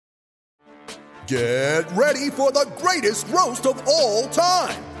Get ready for the greatest roast of all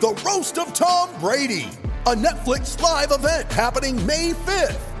time, the Roast of Tom Brady, a Netflix live event happening May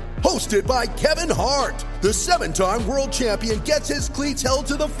 5th. Hosted by Kevin Hart, the 7-time world champion gets his cleats held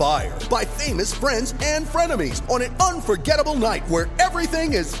to the fire by famous friends and frenemies on an unforgettable night where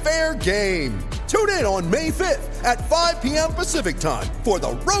everything is fair game. Tune in on May 5th at 5 p.m. Pacific time for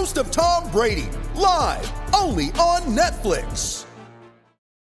the Roast of Tom Brady, live only on Netflix.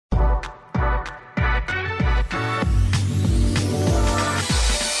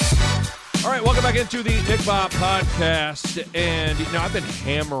 All right, welcome back into the Nick Bob podcast. And, you know, I've been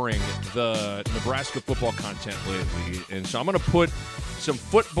hammering the Nebraska football content lately. And so I'm going to put some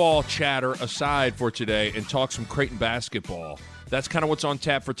football chatter aside for today and talk some Creighton basketball. That's kind of what's on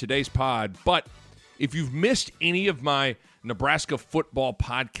tap for today's pod. But if you've missed any of my Nebraska football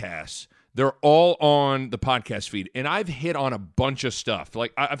podcasts, they're all on the podcast feed. And I've hit on a bunch of stuff.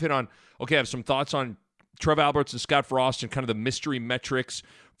 Like, I've hit on, I have some thoughts on Trev Alberts and Scott Frost and kind of the mystery metrics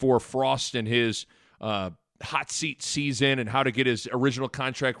for Frost and his hot seat season and how to get his original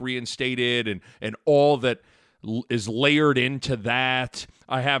contract reinstated and all that is layered into that.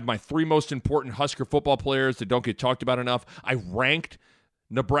 I have my 3 most important Husker football players that don't get talked about enough. I ranked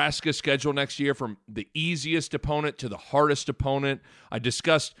Nebraska's schedule next year from the easiest opponent to the hardest opponent. I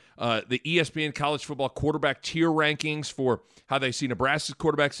discussed the ESPN college football quarterback tier rankings for how they see Nebraska's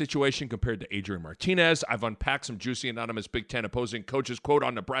quarterback situation compared to Adrian Martinez. I've unpacked some juicy anonymous Big Ten opposing coaches quote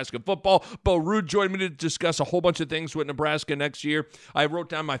on Nebraska football. Bo Ruud joined me to discuss a whole bunch of things with Nebraska next year. I wrote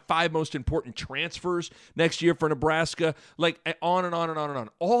down my 5 most important transfers next year for Nebraska. Like on and on and on and on.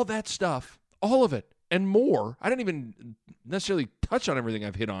 All that stuff, all of it. And more. I didn't even necessarily touch on everything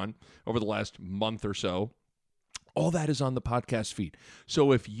I've hit on over the last month or so. All that is on the podcast feed.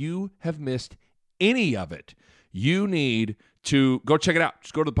 So if you have missed any of it, you need to go check it out.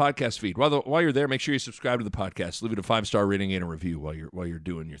 Just go to the podcast feed. While you're there, make sure you subscribe to the podcast. Leave it a 5-star rating and a review while you're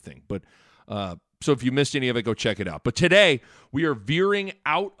doing your thing. But so if you missed any of it, go check it out. But today we are veering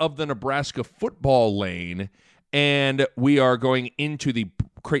out of the Nebraska football lane and we are going into the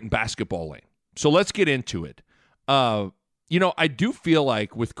Creighton basketball lane. So let's get into it. I do feel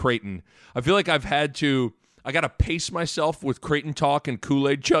like with Creighton, I feel like I got to pace myself with Creighton talk and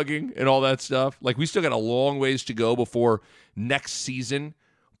Kool-Aid chugging and all that stuff. Like, we still got a long ways to go before next season.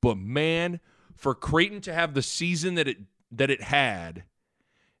 But, man, for Creighton to have the season that it had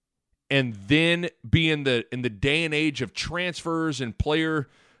and then be in the day and age of transfers and players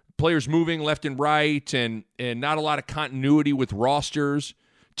moving left and right and not a lot of continuity with rosters,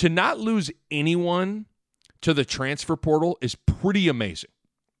 to not lose anyone to the transfer portal is pretty amazing.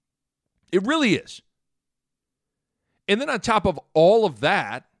 It really is. And then on top of all of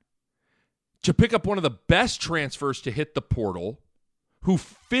that, to pick up one of the best transfers to hit the portal, who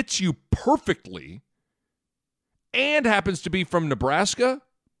fits you perfectly, and happens to be from Nebraska,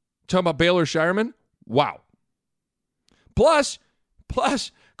 talking about Baylor Shireman, wow. Plus,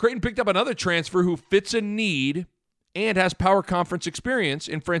 Creighton picked up another transfer who fits a need and has power conference experience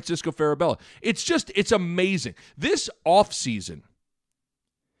in Francisco Farabella. It's amazing. This offseason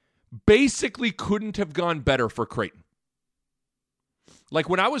basically couldn't have gone better for Creighton. Like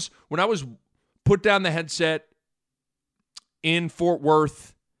when I was put down the headset in Fort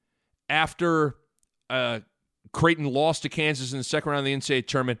Worth after Creighton lost to Kansas in the second round of the NCAA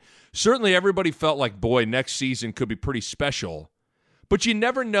tournament, certainly everybody felt like, boy, next season could be pretty special. But you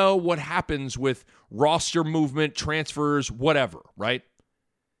never know what happens with roster movement, transfers, whatever, right?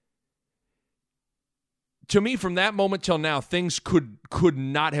 To me, from that moment till now, things could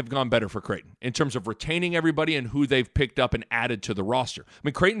not have gone better for Creighton in terms of retaining everybody and who they've picked up and added to the roster. I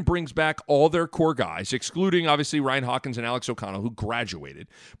mean, Creighton brings back all their core guys, excluding, obviously, Ryan Hawkins and Alex O'Connell, who graduated.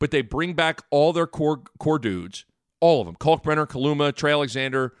 But they bring back all their core dudes, all of them. Kalkbrenner, Kaluma, Trey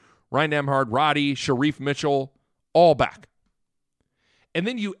Alexander, Ryan Nembhard, Roddy, Sharif Mitchell, all back. And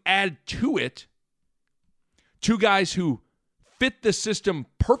then you add to it 2 guys who fit the system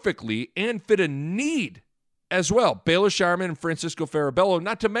perfectly and fit a need as well. Baylor Shireman and Francisco Farabello,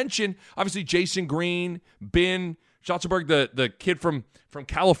 not to mention, obviously, Jason Green, Ben Schotzelberg, the kid from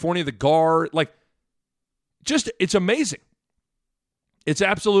California, the guard. Like, just, it's amazing. It's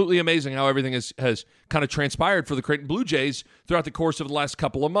absolutely amazing how everything has kind of transpired for the Creighton Blue Jays throughout the course of the last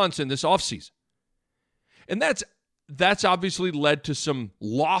couple of months in this offseason. And that's obviously led to some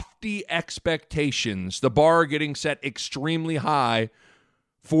lofty expectations, the bar getting set extremely high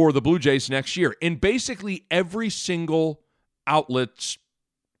for the Blue Jays next year. In basically every single outlet's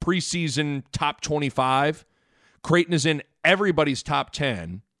preseason top 25, Creighton is in everybody's top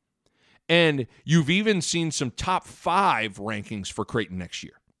 10, and you've even seen some top 5 rankings for Creighton next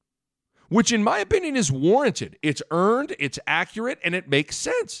year, which in my opinion is warranted. It's earned, it's accurate, and it makes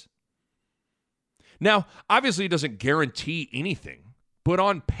sense. Now, obviously it doesn't guarantee anything, but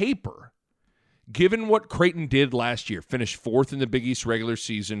on paper, given what Creighton did last year, finished fourth in the Big East regular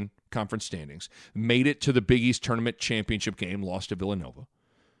season conference standings, made it to the Big East tournament championship game, lost to Villanova,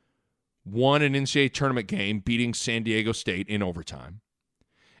 won an NCAA tournament game, beating San Diego State in overtime,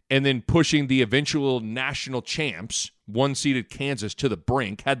 and then pushing the eventual national champs, one-seeded Kansas, to the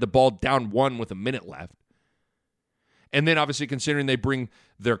brink, had the ball down one with a minute left. And then obviously considering they bring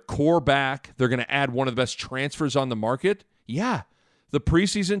their core back, they're going to add one of the best transfers on the market. Yeah, the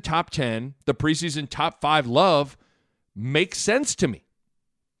preseason top 10, the preseason top 5 love makes sense to me.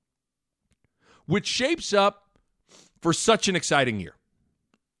 Which shapes up for such an exciting year.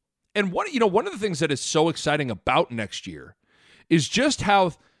 And one of the things that is so exciting about next year is just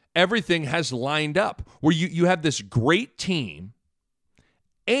how everything has lined up, where you have this great team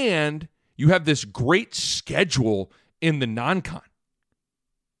and you have this great schedule in the non-con.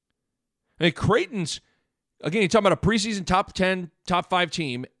 I mean, Creighton's, again, you're talking about a preseason top 10, top 5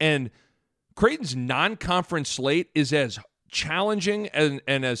 team, and Creighton's non-conference slate is as challenging and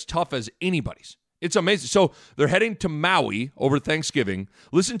as tough as anybody's. It's amazing. So they're heading to Maui over Thanksgiving.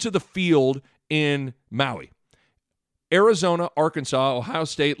 Listen to the field in Maui. Arizona, Arkansas, Ohio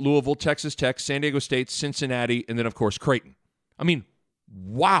State, Louisville, Texas Tech, San Diego State, Cincinnati, and then, of course, Creighton. I mean,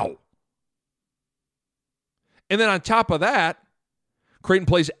 wow. And then on top of that, Creighton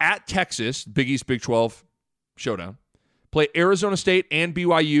plays at Texas, Big East, Big 12 showdown. Play Arizona State and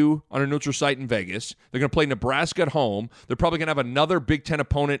BYU on a neutral site in Vegas. They're going to play Nebraska at home. They're probably going to have another Big Ten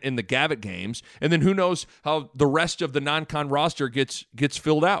opponent in the Gavitt games. And then who knows how the rest of the non-con roster gets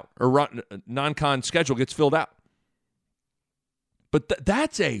filled out, or non-con schedule gets filled out. But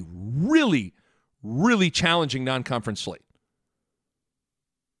that's a really, really challenging non-conference slate.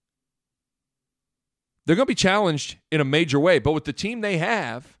 They're going to be challenged in a major way, but with the team they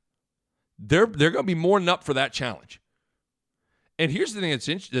have, they're going to be more than up for that challenge. And here's the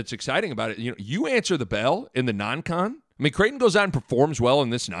thing that's exciting about it. You answer the bell in the non-con. I mean, Creighton goes out and performs well in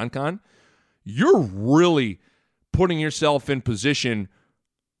this non-con. You're really putting yourself in position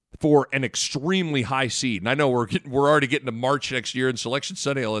for an extremely high seed. And I know we're already getting to March next year and Selection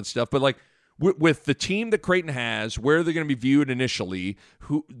Sunday, all that stuff, but like with the team that Creighton has, where they're going to be viewed initially,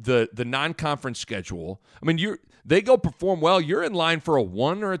 who the non-conference schedule. I mean, they go perform well, you're in line for a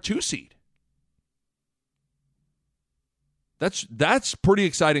 1 or a 2 seed. That's pretty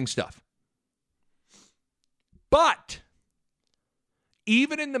exciting stuff. But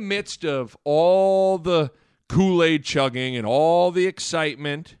even in the midst of all the Kool-Aid chugging and all the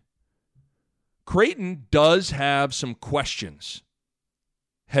excitement, Creighton does have some questions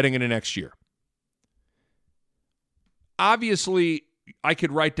heading into next year. Obviously, I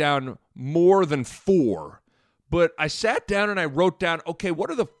could write down more than 4, but I sat down and I wrote down, okay, what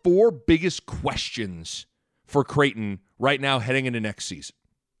are the 4 biggest questions for Creighton right now heading into next season?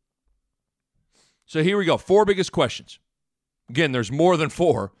 So here we go, 4 biggest questions. Again, there's more than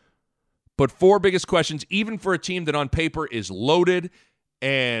 4, but 4 biggest questions, even for a team that on paper is loaded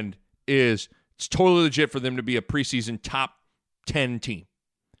and it's totally legit for them to be a preseason top 10 team.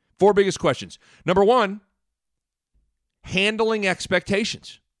 4 biggest questions. Number 1, handling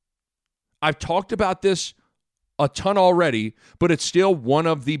expectations. I've talked about this a ton already, but it's still one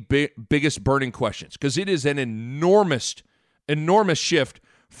of the biggest burning questions because it is an enormous shift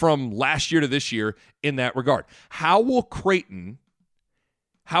from last year to this year in that regard. How will Creighton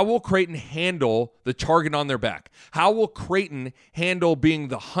handle the target on their back? How will Creighton handle being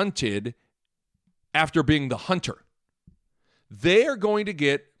the hunted after being the hunter? They are going to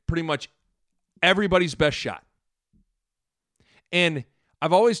get pretty much everybody's best shot. And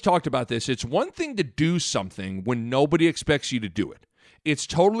I've always talked about this. It's one thing to do something when nobody expects you to do it. It's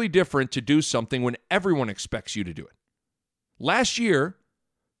totally different to do something when everyone expects you to do it. Last year,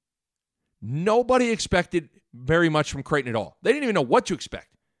 nobody expected very much from Creighton at all. They didn't even know what to expect.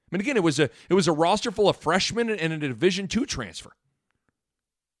 I mean, again, it was a roster full of freshmen and a Division II transfer.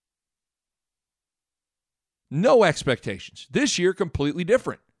 No expectations. This year, completely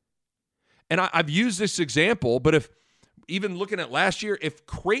different. And I've used this example, but even looking at last year, if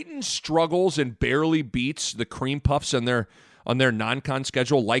Creighton struggles and barely beats the Cream Puffs on their non-con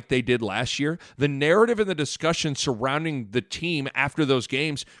schedule like they did last year, the narrative and the discussion surrounding the team after those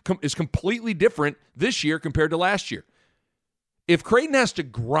games is completely different this year compared to last year. If Creighton has to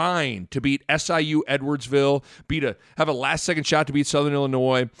grind to beat SIU Edwardsville, have a last-second shot to beat Southern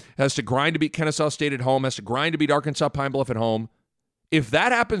Illinois, has to grind to beat Kennesaw State at home, has to grind to beat Arkansas Pine Bluff at home, if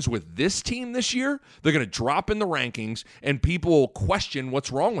that happens with this team this year, they're going to drop in the rankings and people will question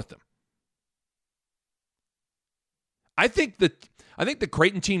what's wrong with them. I think the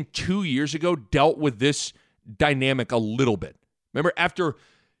Creighton team 2 years ago dealt with this dynamic a little bit. Remember, after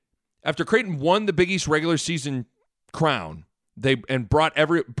Creighton won the Big East regular season crown, they brought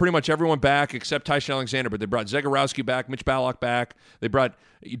pretty much everyone back except Tyson Alexander, but they brought Zagorowski back, Mitch Ballock back. They brought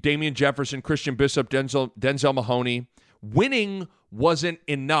Damian Jefferson, Christian Bissop, Denzel Mahoney. Winning wasn't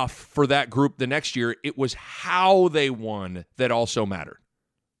enough for that group the next year. It was how they won that also mattered.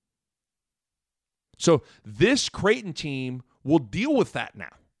 So this Creighton team will deal with that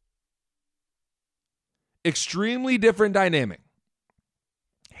now. Extremely different dynamic.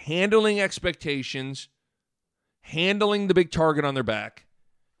 Handling expectations, handling the big target on their back.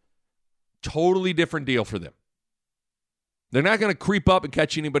 Totally different deal for them. They're not going to creep up and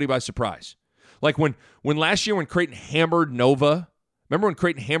catch anybody by surprise. Like when last year when Creighton hammered Nova, remember when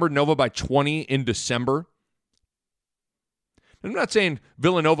Creighton hammered Nova by 20 in December? I'm not saying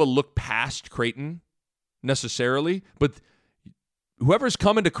Villanova looked past Creighton necessarily, but whoever's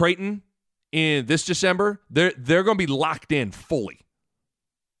coming to Creighton in this December, they're going to be locked in fully.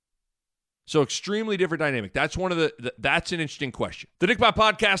 So extremely different dynamic. That's that's an interesting question. The Nick Bob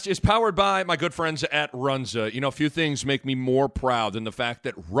Podcast is powered by my good friends at Runza. You know, a few things make me more proud than the fact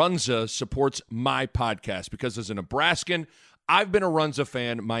that Runza supports my podcast, because as a Nebraskan, I've been a Runza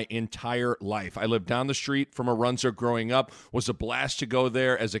fan my entire life. I lived down the street from a Runza growing up. Was a blast to go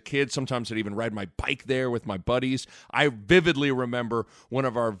there as a kid. Sometimes I'd even ride my bike there with my buddies. I vividly remember one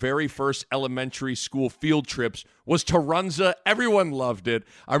of our very first elementary school field trips was to Runza. Everyone loved it.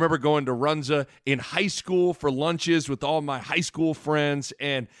 I remember going to Runza in high school for lunches with all my high school friends.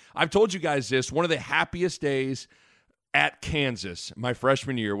 And I've told you guys this, one of the happiest days at Kansas my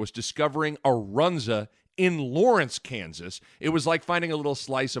freshman year was discovering a Runza in Lawrence, Kansas. It was like finding a little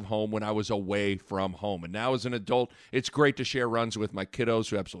slice of home when I was away from home. And now as an adult, it's great to share Runza with my kiddos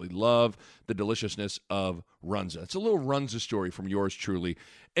who absolutely love the deliciousness of Runza. It's a little Runza story from yours truly.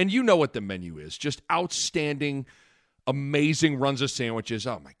 And you know what the menu is. Just outstanding, amazing Runza sandwiches.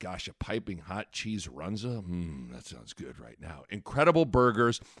 Oh my gosh, a piping hot cheese Runza? That sounds good right now. Incredible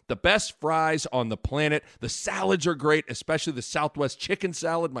burgers, the best fries on the planet. The salads are great, especially the Southwest chicken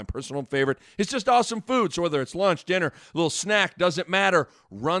salad, my personal favorite. It's just awesome food. So whether it's lunch, dinner, a little snack, doesn't matter.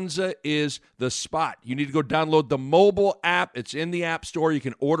 Runza is the spot. You need to go download the mobile app. It's in the App Store. You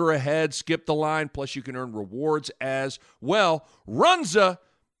can order ahead, skip the line, plus you can earn rewards as well. Runza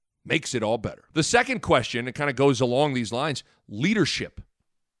makes it all better. The second question, it kind of goes along these lines, leadership.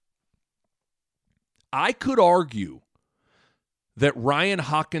 I could argue that Ryan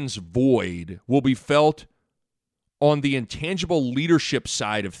Hawkins' void will be felt on the intangible leadership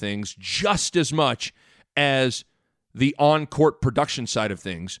side of things just as much as the on-court production side of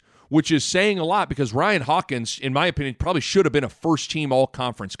things, which is saying a lot because Ryan Hawkins, in my opinion, probably should have been a first-team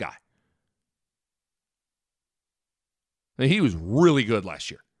all-conference guy. I mean, he was really good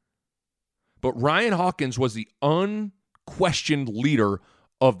last year. But Ryan Hawkins was the unquestioned leader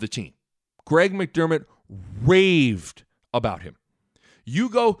of the team. Greg McDermott raved about him. You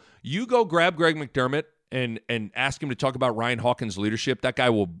go grab Greg McDermott and ask him to talk about Ryan Hawkins' leadership. That guy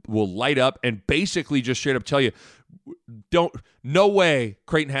will light up and basically just straight up tell you, no way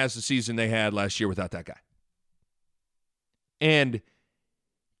Creighton has the season they had last year without that guy. And,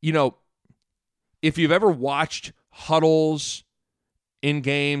 you know, if you've ever watched huddles in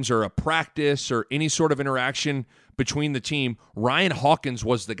games or a practice or any sort of interaction between the team, Ryan Hawkins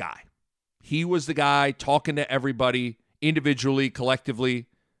was the guy. He was the guy talking to everybody individually, collectively.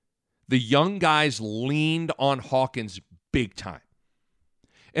 The young guys leaned on Hawkins big time.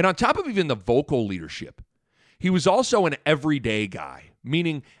 And on top of even the vocal leadership, he was also an everyday guy,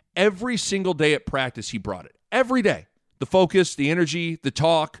 meaning every single day at practice he brought it. Every day. The focus, the energy, the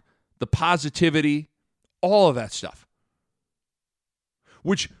talk, the positivity, all of that stuff.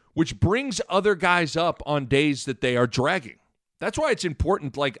 Which brings other guys up on days that they are dragging. That's why it's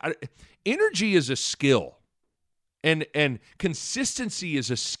important. Like, energy is a skill, and consistency is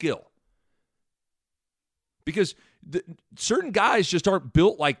a skill. Because certain guys just aren't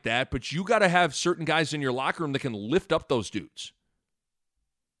built like that, but you got to have certain guys in your locker room that can lift up those dudes.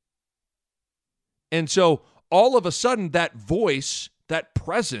 And so all of a sudden, that voice, that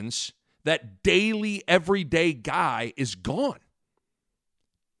presence, that daily, everyday guy is gone.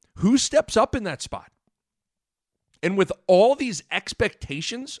 Who steps up in that spot? And with all these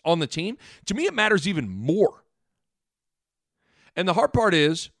expectations on the team, to me, it matters even more. And the hard part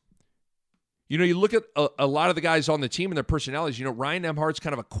is, you know, you look at a lot of the guys on the team and their personalities. You know, Ryan Nembhard's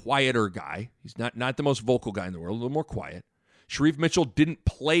kind of a quieter guy. He's not the most vocal guy in the world, a little more quiet. Sharif Mitchell didn't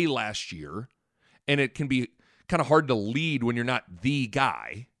play last year, and it can be kind of hard to lead when you're not the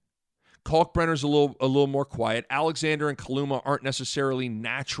guy. Kalkbrenner's a little more quiet. Alexander and Kaluma aren't necessarily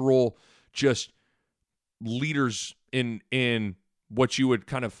natural just leaders in what you would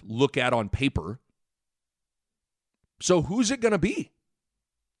kind of look at on paper. So who's it going to be?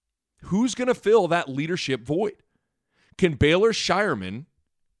 Who's going to fill that leadership void? Can Baylor Scheierman,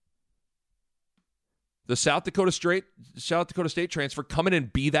 the South Dakota State transfer, come in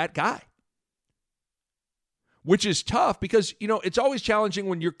and be that guy? Which is tough because, it's always challenging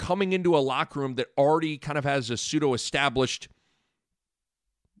when you're coming into a locker room that already kind of has a pseudo-established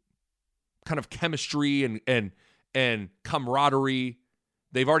kind of chemistry and camaraderie.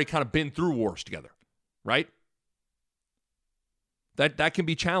 They've already kind of been through wars together, right? That can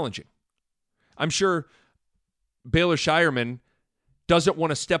be challenging. I'm sure Baylor Scheierman doesn't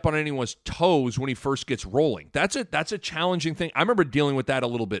want to step on anyone's toes when he first gets rolling. That's a challenging thing. I remember dealing with that a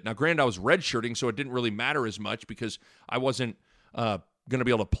little bit. Now, granted, I was redshirting, so it didn't really matter as much because I wasn't going to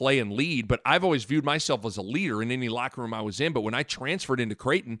be able to play and lead, but I've always viewed myself as a leader in any locker room I was in. But when I transferred into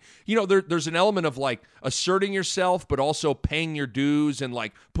Creighton, there's an element of like asserting yourself, but also paying your dues and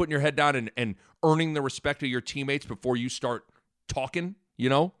like putting your head down and earning the respect of your teammates before you start talking,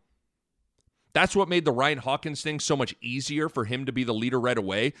 That's what made the Ryan Hawkins thing so much easier for him to be the leader right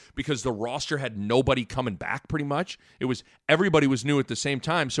away, because the roster had nobody coming back pretty much. Everybody was new at the same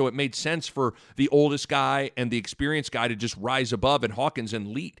time, so it made sense for the oldest guy and the experienced guy to just rise above and Hawkins and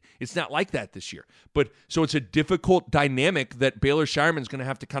lead. It's not like that this year. So it's a difficult dynamic that Baylor Scheierman's going to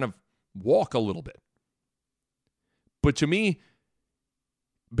have to kind of walk a little bit. But to me,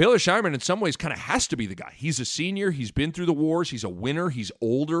 Baylor Scheierman in some ways kind of has to be the guy. He's a senior. He's been through the wars. He's a winner. He's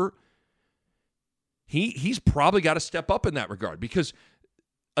older. He's probably got to step up in that regard, because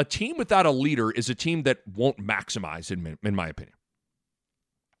a team without a leader is a team that won't maximize, in my opinion.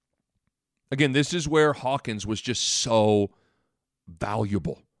 Again, this is where Hawkins was just so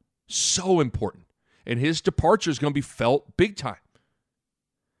valuable, so important. And his departure is going to be felt big time.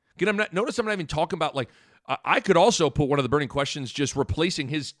 Again, I'm not even talking about like, I could also put one of the burning questions just replacing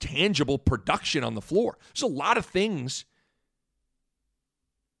his tangible production on the floor. There's a lot of things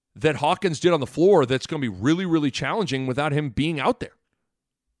that Hawkins did on the floor that's going to be really, really challenging without him being out there.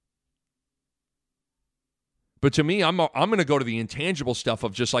 But to me, I'm going to go to the intangible stuff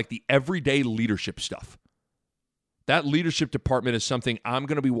of just like the everyday leadership stuff. That leadership department is something I'm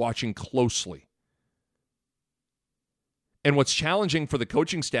going to be watching closely. And what's challenging for the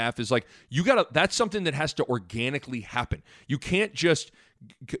coaching staff is like, that's something that has to organically happen. You can't just,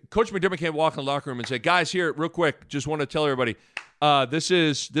 Coach McDermott can't walk in the locker room and say, guys, here, real quick, just want to tell everybody, this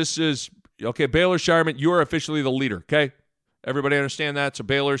is, okay, Baylor Scheierman, you are officially the leader, okay? Everybody understand that? So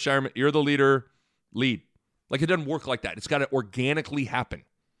Baylor Scheierman, you're the leader, lead. Like, it doesn't work like that. It's got to organically happen.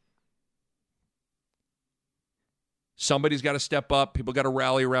 Somebody's got to step up. People got to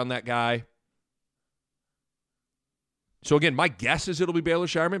rally around that guy. So again, my guess is it'll be Baylor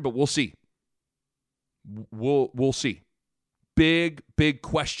Scheierman, but we'll see. We'll see. Big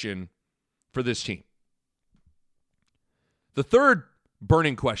question for this team. The third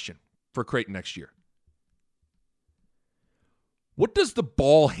burning question for Creighton next year. What does the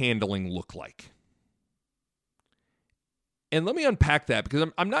ball handling look like? And let me unpack that, because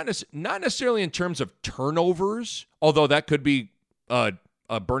I'm not necessarily in terms of turnovers, although that could be a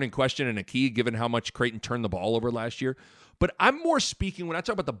burning question and a key given how much Creighton turned the ball over last year. But I'm more speaking, when I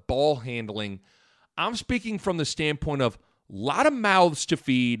talk about the ball handling, I'm speaking from the standpoint of a lot of mouths to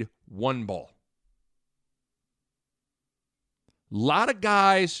feed, one ball. A lot of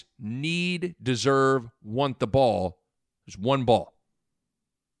guys need, deserve, want the ball. There's one ball.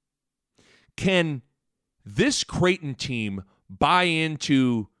 Can this Creighton team buy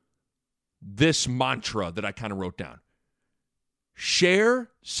into this mantra that I kind of wrote down?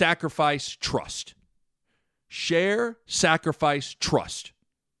 Share, sacrifice, trust. Share, sacrifice, trust.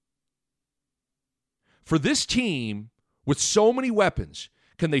 For this team, with so many weapons,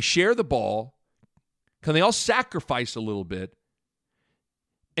 can they share the ball? Can they all sacrifice a little bit?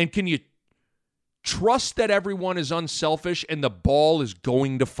 And can you trust that everyone is unselfish and the ball is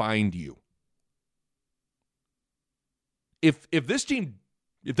going to find you? If this team,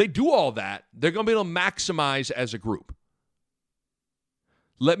 if they do all that, they're going to be able to maximize as a group.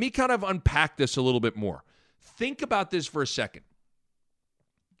 Let me kind of unpack this a little bit more. Think about this for a second.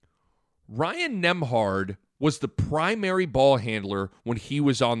 Ryan Nembhard was the primary ball handler when he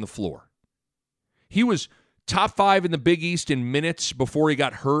was on the floor. He was top 5 in the Big East in minutes before he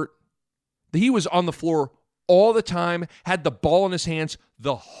got hurt. He was on the floor all the time, had the ball in his hands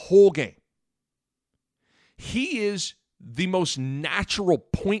the whole game. He is the most natural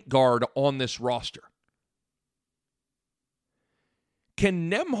point guard on this roster. Can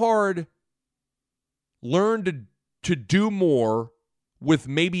Nembhard learn to do more with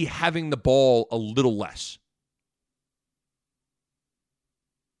maybe having the ball a little less.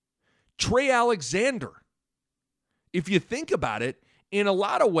 Trey Alexander, if you think about it, in a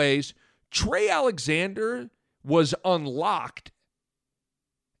lot of ways, Trey Alexander was unlocked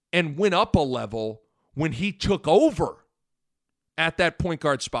and went up a level when he took over at that point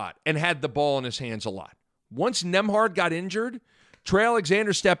guard spot and had the ball in his hands a lot. Once Nembhard got injured, Trey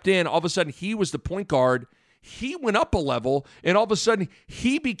Alexander stepped in. All of a sudden, he was the point guard. He went up a level, and all of a sudden,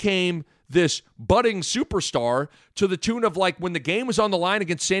 he became this budding superstar to the tune of, like, when the game was on the line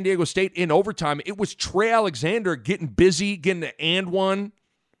against San Diego State in overtime, it was Trey Alexander getting busy, getting an and one,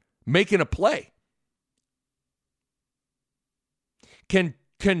 making a play. Can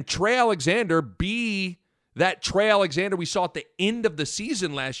Trey Alexander be that Trey Alexander we saw at the end of the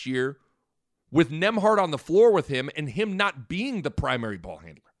season last year with Nembhard on the floor with him and him not being the primary ball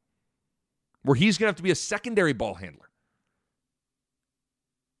handler, where he's going to have to be a secondary ball handler?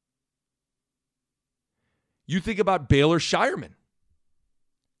 You think about Baylor Scheierman.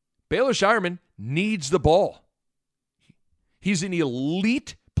 Baylor Scheierman needs the ball. He's an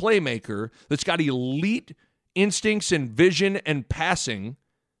elite playmaker that's got elite instincts and vision and passing.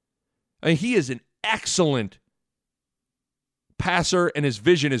 I mean, he is an excellent passer, and his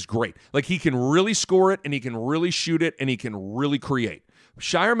vision is great. Like, he can really score it, and he can really shoot it, and he can really create.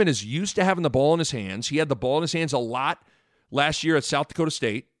 Scheierman is used to having the ball in his hands. He had the ball in his hands a lot last year at South Dakota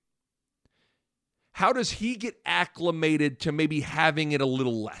State. How does he get acclimated to maybe having it a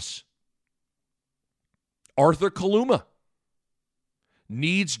little less? Arthur Kaluma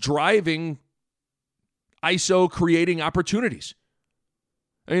needs driving, ISO creating opportunities.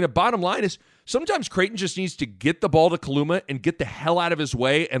 I mean, the bottom line is sometimes Creighton just needs to get the ball to Kaluma and get the hell out of his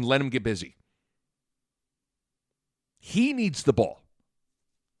way and let him get busy. He needs the ball.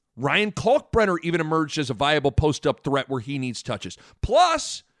 Ryan Kalkbrenner even emerged as a viable post-up threat where he needs touches.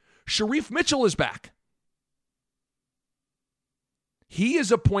 Plus, Sharif Mitchell is back. He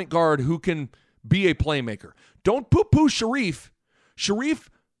is a point guard who can be a playmaker. Don't poo-poo Sharif. Sharif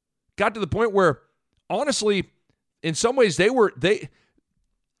got to the point where, honestly, in some ways,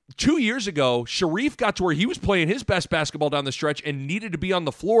 2 years ago, Sharif got to where he was playing his best basketball down the stretch and needed to be on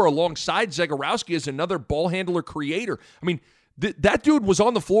the floor alongside Zagorowski as another ball handler creator. I mean, that dude was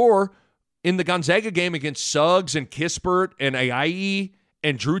on the floor in the Gonzaga game against Suggs and Kispert and Ayayi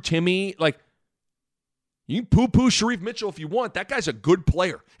and Drew Timme. Like, you can poo-poo Sharif Mitchell if you want. That guy's a good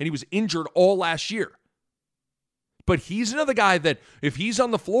player, and he was injured all last year. But he's another guy that if he's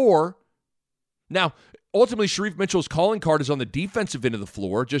on the floor, now, ultimately, Sharif Mitchell's calling card is on the defensive end of the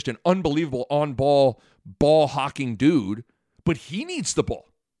floor, just an unbelievable on-ball, ball-hawking dude, but he needs the ball.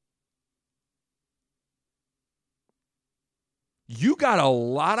 You got a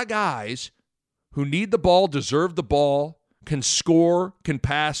lot of guys who need the ball, deserve the ball, can score, can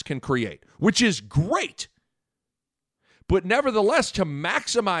pass, can create, which is great. But nevertheless, to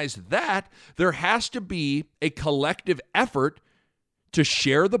maximize that, there has to be a collective effort to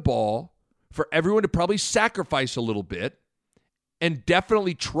share the ball, for everyone to probably sacrifice a little bit and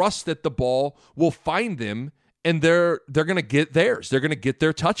definitely trust that the ball will find them and they're going to get theirs. They're going to get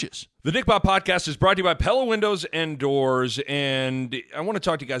their touches. The Nick Bob Podcast is brought to you by Pella Windows and Doors, and I want to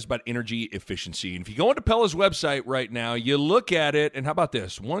talk to you guys about energy efficiency. And if you go into Pella's website right now, you look at it, and how about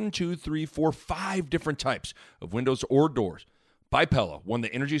this? 1, 2, 3, 4, 5 different types of windows or doors by Pella won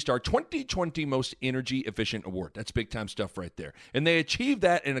the Energy Star 2020 Most Energy Efficient Award. That's big-time stuff right there. And they achieved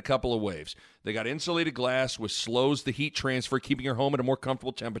that in a couple of ways. They got insulated glass, which slows the heat transfer, keeping your home at a more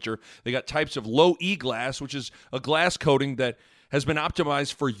comfortable temperature. They got types of low-E glass, which is a glass coating that has been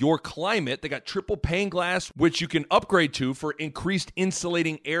optimized for your climate. They got triple pane glass, which you can upgrade to for increased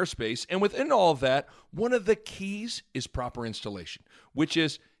insulating airspace. And within all of that, one of the keys is proper installation, which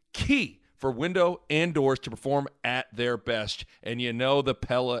is key for window and doors to perform at their best. And you know the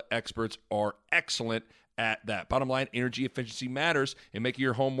Pella experts are excellent at that. Bottom line, energy efficiency matters in making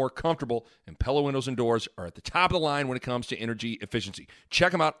your home more comfortable, and Pella windows and doors are at the top of the line when it comes to energy efficiency.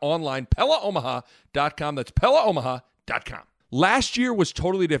 Check them out online, PellaOmaha.com. That's PellaOmaha.com. Last year was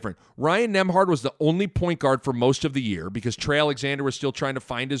totally different. Ryan Nembhard was the only point guard for most of the year because Trey Alexander was still trying to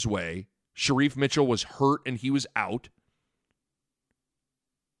find his way. Sharif Mitchell was hurt and he was out.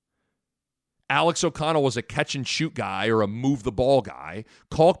 Alex O'Connell was a catch-and-shoot guy or a move-the-ball guy.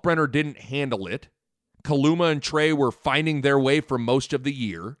 Kalkbrenner didn't handle it. Kaluma and Trey were finding their way for most of the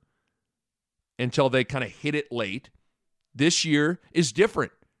year until they kind of hit it late. This year is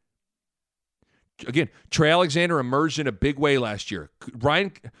different. Again, Trey Alexander emerged in a big way last year.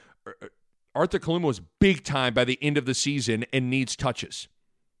 Arthur Kaluma was big time by the end of the season and needs touches.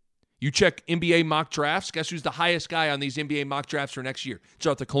 You check NBA mock drafts, guess who's the highest guy on these NBA mock drafts for next year? It's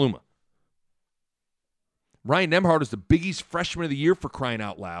Arthur Kaluma. Ryan Nembhard is the Big East Freshman of the Year, for crying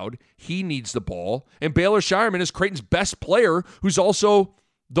out loud. He needs the ball. And Baylor Shireman is Creighton's best player, who's also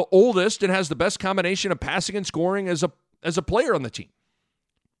the oldest and has the best combination of passing and scoring as a player on the team.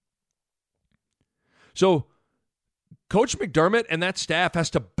 So Coach McDermott and that staff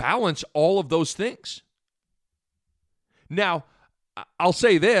has to balance all of those things. Now, I'll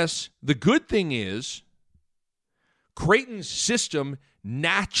say this. The good thing is Creighton's system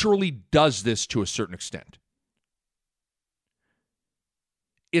naturally does this to a certain extent.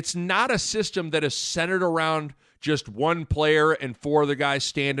 It's not a system that is centered around just one player and four other guys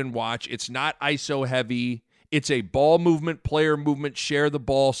stand and watch. It's not ISO heavy. It's a ball movement, player movement, share the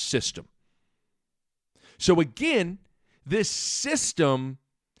ball system. So again, this system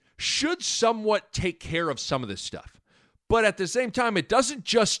should somewhat take care of some of this stuff. But at the same time, it doesn't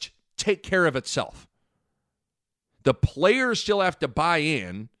just take care of itself. The players still have to buy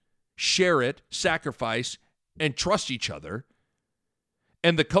in, share it, sacrifice, and trust each other.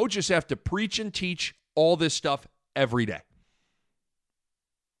 And the coaches have to preach and teach all this stuff every day.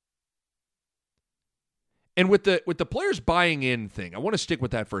 And with the players buying in thing, I want to stick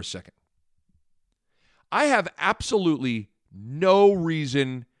with that for a second. I have absolutely no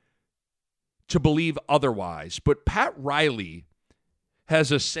reason to believe otherwise, but Pat Riley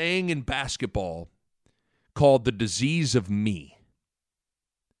has a saying in basketball called the disease of me.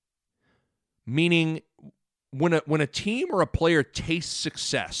 Meaning, when a team or a player tastes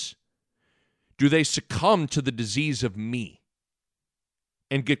success, do they succumb to the disease of me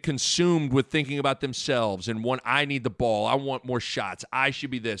and get consumed with thinking about themselves and I need the ball, I want more shots, I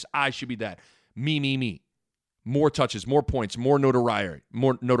should be this, I should be that, me. More touches, more points, more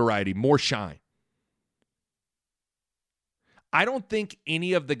notoriety, more shine. I don't think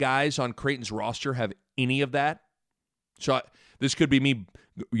any of the guys on Creighton's roster have any of that. So this could be me,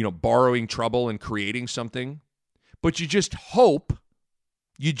 borrowing trouble and creating something. But you just hope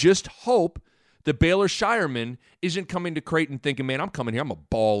that Baylor Shireman isn't coming to Creighton thinking, man, I'm coming here, I'm going to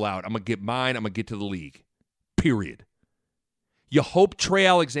ball out, I'm going to get mine, I'm going to get to the league. Period. You hope Trey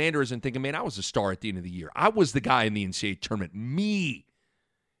Alexander isn't thinking, man, I was a star at the end of the year. I was the guy in the NCAA tournament. Me.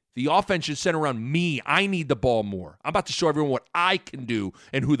 The offense should center around me. I need the ball more. I'm about to show everyone what I can do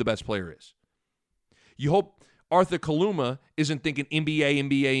and who the best player is. You hope Arthur Kaluma isn't thinking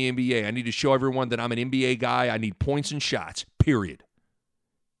NBA. I need to show everyone that I'm an NBA guy. I need points and shots, period.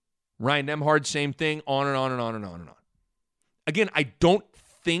 Ryan Nembhard, same thing, on and on and on and on and on. Again, I don't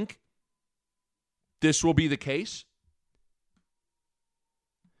think this will be the case.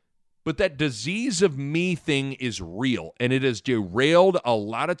 But that disease of me thing is real, and it has derailed a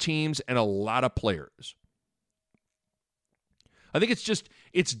lot of teams and a lot of players. I think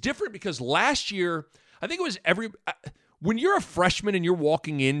it's different because last year, I think it was when you're a freshman and you're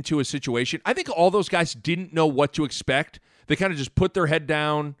walking into a situation, I think all those guys didn't know what to expect. They kind of just put their head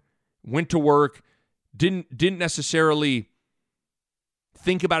down, went to work, didn't necessarily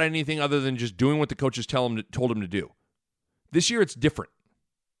think about anything other than just doing what the coaches told them to do. This year, it's different.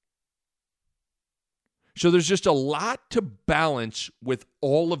 So there's just a lot to balance with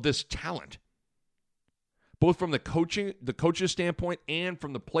all of this talent, both from the coach's standpoint and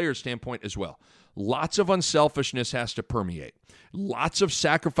from the player's standpoint as well. Lots of unselfishness has to permeate. Lots of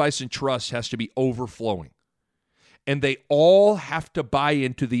sacrifice and trust has to be overflowing. And they all have to buy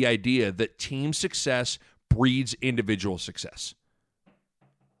into the idea that team success breeds individual success.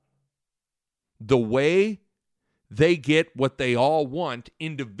 The way they get what they all want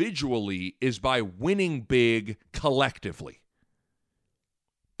individually is by winning big collectively.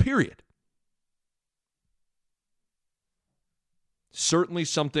 Period. Certainly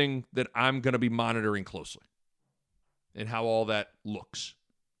something that I'm going to be monitoring closely and how all that looks.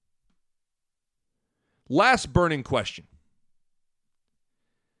 Last burning question.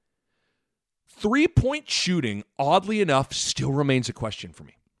 3-point shooting, oddly enough, still remains a question for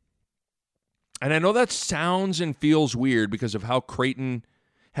me. And I know that sounds and feels weird because of how Creighton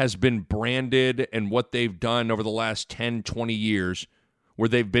has been branded and what they've done over the last 10, 20 years, where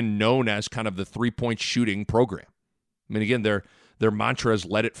they've been known as kind of the 3-point shooting program. I mean, again, their mantra is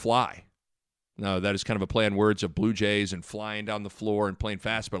let it fly. Now, that is kind of a play on words of Blue Jays and flying down the floor and playing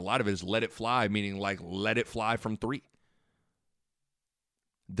fast, but a lot of it is let it fly, meaning like let it fly from three.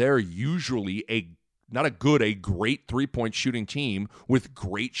 They're usually a great 3-point shooting team with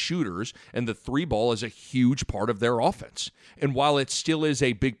great shooters, and the 3-ball is a huge part of their offense. And while it still is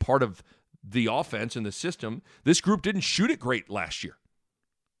a big part of the offense and the system, this group didn't shoot it great last year.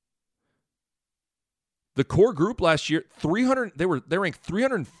 The core group last year, they ranked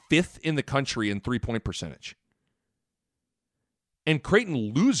 305th in the country in three-point percentage. And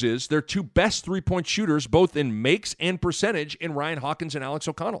Creighton loses their two best three-point shooters, both in makes and percentage, in Ryan Hawkins and Alex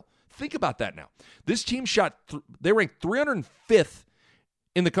O'Connell. Think about that now. This team they ranked 305th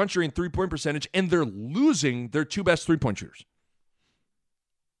in the country in three-point percentage, and they're losing their two best three-point shooters.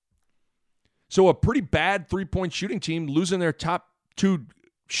 So a pretty bad three-point shooting team losing their top two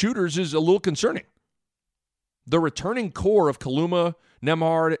shooters is a little concerning. The returning core of Kaluma,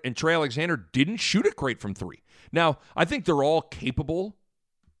 Nembhard, and Trey Alexander didn't shoot it great from three. Now, I think they're all capable,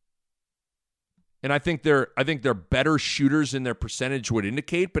 and I think they're better shooters than their percentage would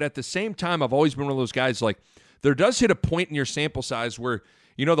indicate. But at the same time, I've always been one of those guys, like, there does hit a point in your sample size where,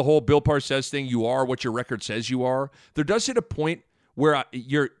 you know, the whole Bill Parcells thing, you are what your record says you are. There does hit a point where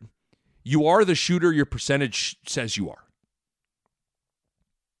you are the shooter your percentage says you are.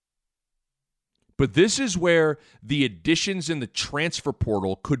 But this is where the additions in the transfer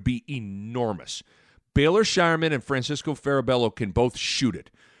portal could be enormous. Baylor Scheierman and Francisco Farabello can both shoot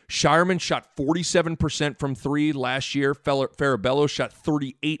it. Scheierman shot 47% from three last year. Farabello shot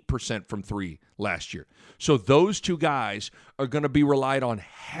 38% from three last year. So those two guys are going to be relied on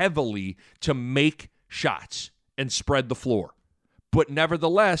heavily to make shots and spread the floor. But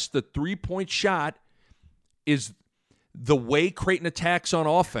nevertheless, the three-point shot is the way Creighton attacks on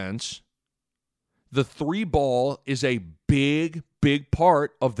offense. The three ball is a big, big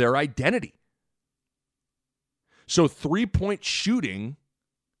part of their identity. So three-point shooting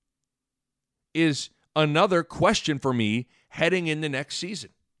is another question for me heading into next season.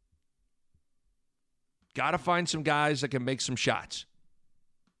 Got to find some guys that can make some shots.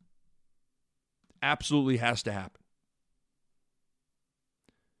 Absolutely has to happen.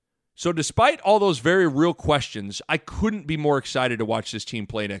 So despite all those very real questions, I couldn't be more excited to watch this team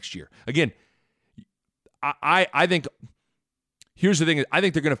play next year. Again, I think, here's the thing. I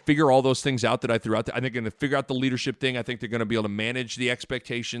think they're going to figure all those things out that I threw out there. I think they're going to figure out the leadership thing. I think they're going to be able to manage the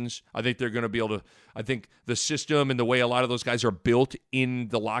expectations. I think they're going to be able to, I think the system and the way a lot of those guys are built in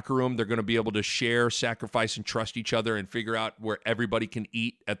the locker room, they're going to be able to share, sacrifice, and trust each other and figure out where everybody can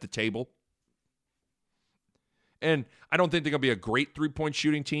eat at the table. And I don't think they're going to be a great three-point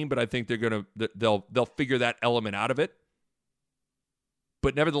shooting team, but I think they'll figure that element out of it.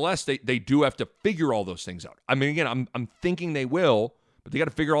 But nevertheless, they do have to figure all those things out. I mean, again, I'm thinking they will, but they got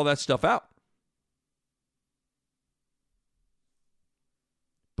to figure all that stuff out.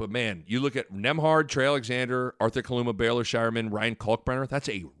 But man, you look at Nembhard, Trey Alexander, Arthur Kaluma, Baylor Scheierman, Ryan Kalkbrenner. That's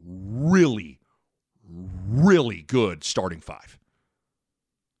a really, really good starting five.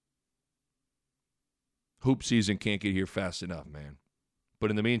 Hoop season can't get here fast enough, man.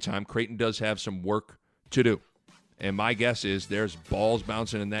 But in the meantime, Creighton does have some work to do. And my guess is there's balls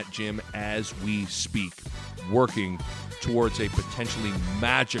bouncing in that gym as we speak, working towards a potentially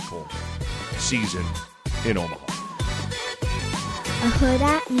magical season in Omaha. A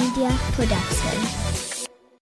Huda Media Production.